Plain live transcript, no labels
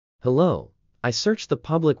Hello, I searched the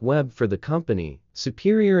public web for the company,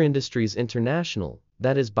 Superior Industries International,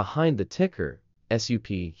 that is behind the ticker, SUP.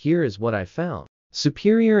 Here is what I found.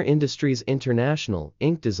 Superior Industries International,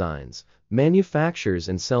 Inc. designs, manufactures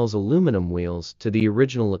and sells aluminum wheels to the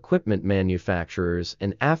original equipment manufacturers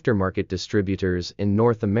and aftermarket distributors in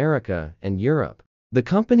North America and Europe. The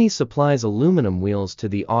company supplies aluminum wheels to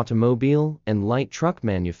the automobile and light truck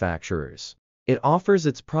manufacturers. It offers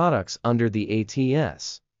its products under the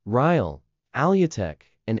ATS, Ryle, Alutech,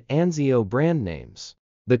 and Anzio brand names.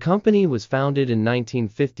 The company was founded in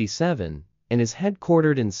 1957 and is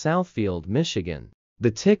headquartered in Southfield, Michigan. The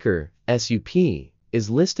ticker, SUP, is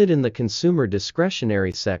listed in the consumer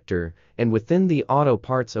discretionary sector and within the auto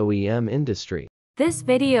parts OEM industry. This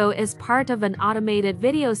video is part of an automated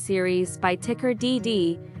video series by Ticker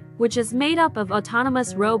DD, which is made up of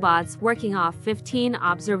autonomous robots working off 15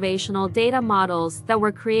 observational data models that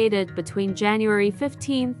were created between January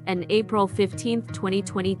 15th and April 15th,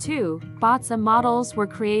 2022. Bots and models were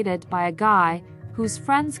created by a guy whose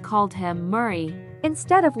friends called him Murray.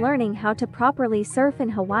 Instead of learning how to properly surf in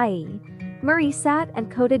Hawaii, Murray sat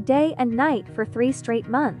and coded day and night for 3 straight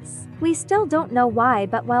months. We still don't know why,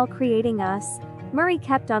 but while creating us, Murray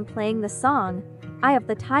kept on playing the song, Eye of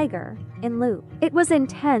the Tiger, in loop. It was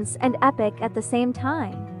intense and epic at the same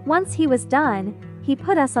time. Once he was done, he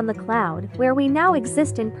put us on the cloud, where we now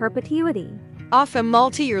exist in perpetuity. Off a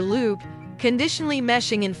multi-year loop, conditionally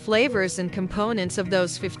meshing in flavors and components of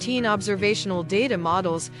those 15 observational data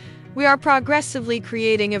models, we are progressively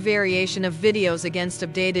creating a variation of videos against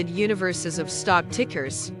updated universes of stock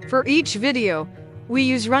tickers. For each video, we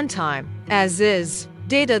use runtime, as is,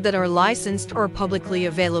 data that are licensed or publicly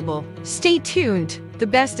available. Stay tuned, the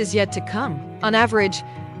best is yet to come. On average,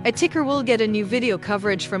 a ticker will get a new video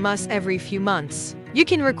coverage from us every few months. You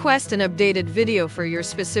can request an updated video for your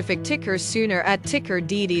specific ticker sooner at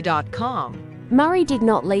tickerdd.com. Murray did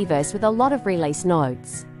not leave us with a lot of release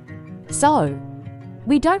notes. So,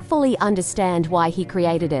 we don't fully understand why he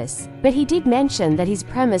created us, but he did mention that his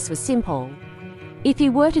premise was simple. If he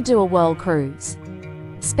were to do a world cruise,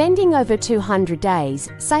 spending over 200 days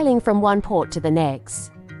sailing from one port to the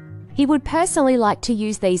next, he would personally like to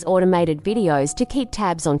use these automated videos to keep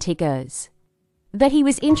tabs on tickers that he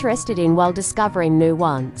was interested in while discovering new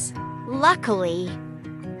ones. Luckily,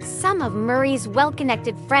 some of Murray's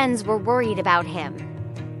well-connected friends were worried about him.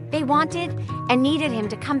 They wanted and needed him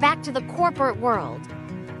to come back to the corporate world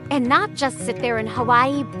and not just sit there in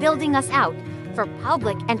Hawaii building us out for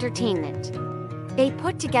public entertainment. They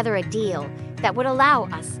put together a deal that would allow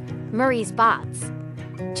us, Murray's bots,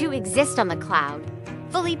 to exist on the cloud,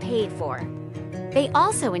 fully paid for. They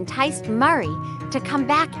also enticed Murray to come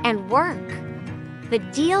back and work. The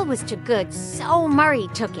deal was too good, so Murray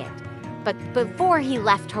took it. But before he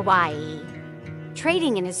left Hawaii,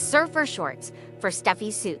 trading in his surfer shorts for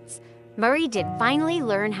stuffy suits, Murray did finally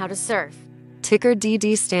learn how to surf. Ticker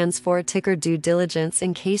DD stands for Ticker Due Diligence,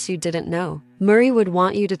 in case you didn't know. Murray would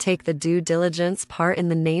want you to take the due diligence part in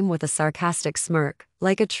the name with a sarcastic smirk,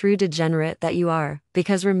 like a true degenerate that you are.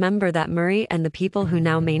 Because remember that Murray and the people who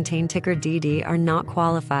now maintain Ticker DD are not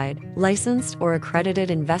qualified, licensed, or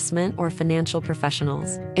accredited investment or financial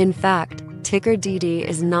professionals. In fact, Ticker DD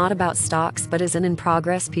is not about stocks but is an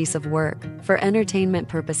in-progress piece of work, for entertainment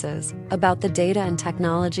purposes, about the data and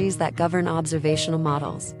technologies that govern observational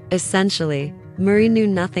models. Essentially, Murray knew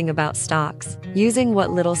nothing about stocks. Using what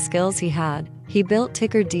little skills he had, he built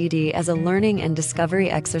Ticker DD as a learning and discovery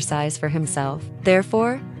exercise for himself.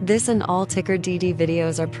 Therefore, this and all Ticker DD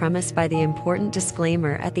videos are premised by the important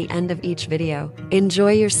disclaimer at the end of each video.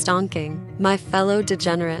 Enjoy your stonking, my fellow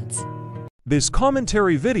degenerates. This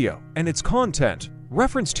commentary video and its content,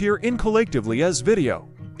 referenced here collectively as video,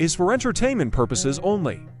 is for entertainment purposes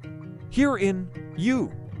only. Herein,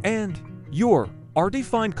 you and your are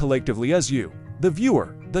defined collectively as you, the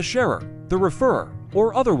viewer, the sharer, the referrer,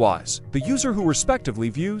 or otherwise, the user who respectively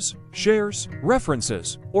views, shares,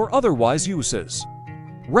 references, or otherwise uses.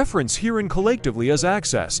 Reference herein collectively as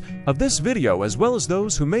access of this video as well as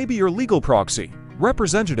those who may be your legal proxy,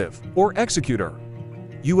 representative, or executor.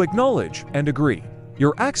 You acknowledge and agree.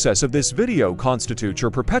 Your access of this video constitutes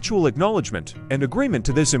your perpetual acknowledgement and agreement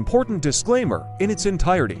to this important disclaimer in its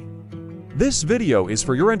entirety. This video is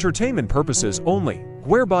for your entertainment purposes only,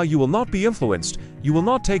 whereby you will not be influenced, you will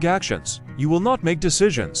not take actions, you will not make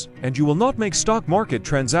decisions, and you will not make stock market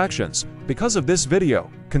transactions because of this video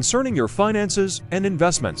concerning your finances and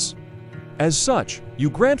investments. As such, you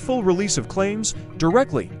grant full release of claims,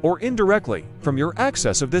 directly or indirectly, from your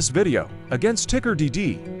access of this video against Ticker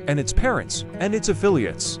DD and its parents and its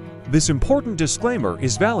affiliates. This important disclaimer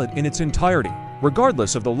is valid in its entirety.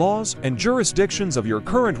 regardless of the laws and jurisdictions of your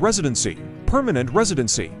current residency, permanent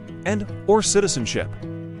residency, and/or citizenship.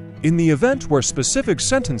 In the event where specific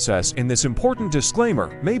sentences in this important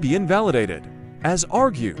disclaimer may be invalidated, as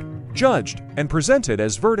argued, judged, and presented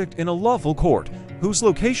as verdict in a lawful court, whose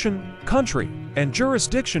location, country, and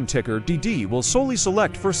jurisdiction ticker DD will solely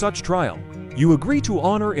select for such trial. You agree to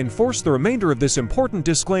honor and enforce the remainder of this important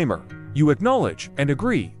disclaimer. You acknowledge and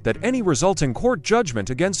agree that any resulting court judgment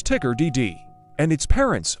against ticker DD and its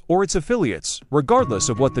parents or its affiliates, regardless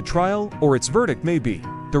of what the trial or its verdict may be,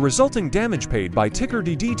 the resulting damage paid by ticker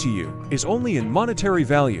DD to you is only in monetary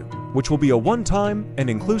value, which will be a one-time and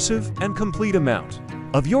inclusive and complete amount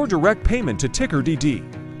of your direct payment to ticker DD,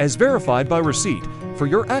 as verified by receipt, for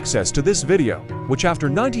your access to this video, which after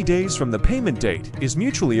 90 days from the payment date is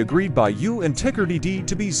mutually agreed by you and ticker DD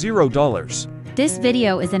to be $0. This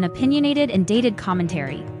video is an opinionated and dated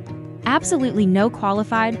commentary. Absolutely no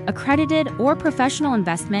qualified, accredited, or professional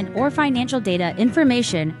investment or financial data,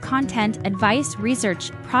 information, content, advice,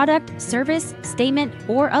 research, product, service, statement,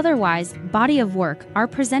 or otherwise body of work are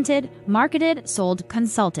presented, marketed, sold,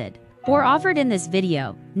 consulted, or offered in this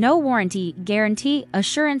video. No warranty, guarantee,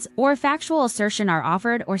 assurance, or factual assertion are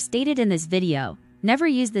offered or stated in this video. Never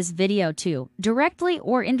use this video to, directly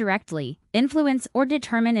or indirectly, influence or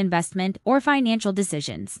determine investment or financial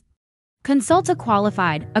decisions. Consult a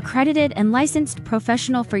qualified, accredited, and licensed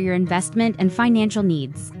professional for your investment and financial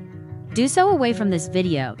needs. Do so away from this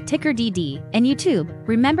video, ticker DD, and YouTube.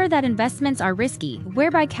 Remember that investments are risky,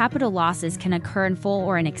 whereby capital losses can occur in full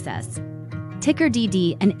or in excess. Ticker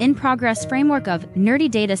DD, an in-progress framework of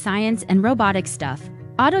nerdy data science and robotic stuff,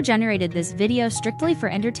 auto-generated this video strictly for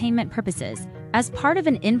entertainment purposes, as part of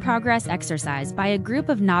an in-progress exercise by a group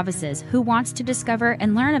of novices who wants to discover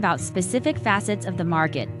and learn about specific facets of the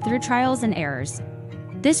market through trials and errors.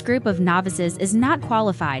 This group of novices is not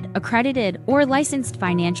qualified, accredited, or licensed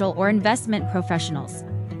financial or investment professionals.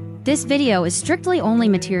 This video is strictly only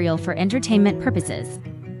material for entertainment purposes.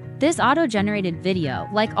 This auto-generated video,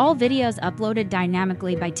 like all videos uploaded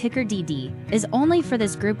dynamically by ticker DD, is only for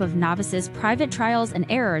this group of novices' private trials and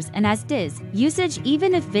errors and as is usage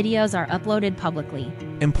even if videos are uploaded publicly.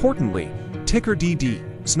 Importantly, ticker DD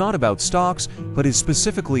is not about stocks, but is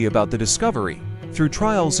specifically about the discovery, through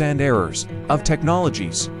trials and errors, of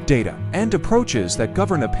technologies, data, and approaches that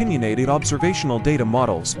govern opinionated observational data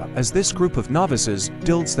models, as this group of novices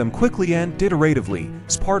builds them quickly and iteratively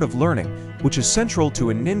as part of learning, which is central to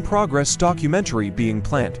an in-progress documentary being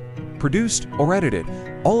planned, produced, or edited,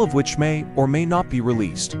 all of which may or may not be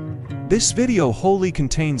released. This video wholly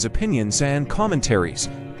contains opinions and commentaries,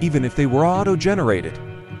 even if they were auto-generated.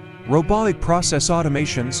 Robotic process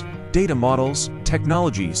automations, data models,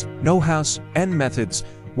 technologies, know-hows, and methods,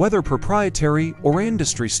 whether proprietary or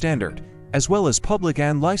industry standard, as well as public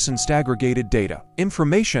and licensed aggregated data,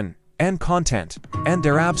 information, and content, and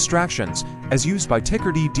their abstractions, as used by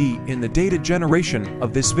ticker DD in the data generation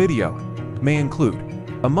of this video, may include,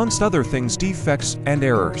 amongst other things, defects and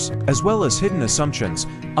errors, as well as hidden assumptions,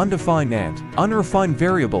 undefined and unrefined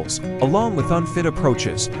variables, along with unfit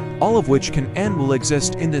approaches, all of which can and will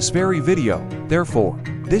exist in this very video. Therefore,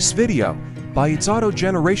 this video, by its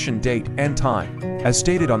auto-generation date and time, as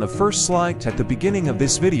stated on the first slide at the beginning of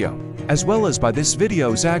this video, as well as by this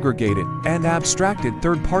video's aggregated and abstracted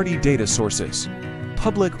third-party data sources,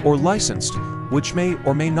 public or licensed, which may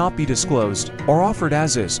or may not be disclosed or offered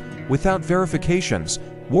as is, without verifications,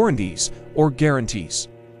 warranties, or guarantees.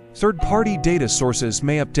 Third-party data sources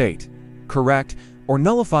may update, correct, or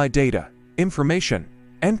nullify data, information,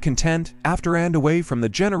 and content after and away from the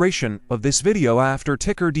generation of this video after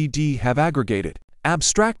ticker DD have aggregated,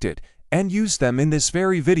 abstracted, and used them in this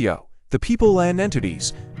very video. The people and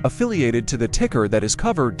entities affiliated to the ticker that is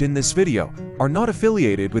covered in this video are not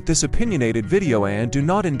affiliated with this opinionated video and do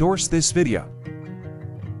not endorse this video.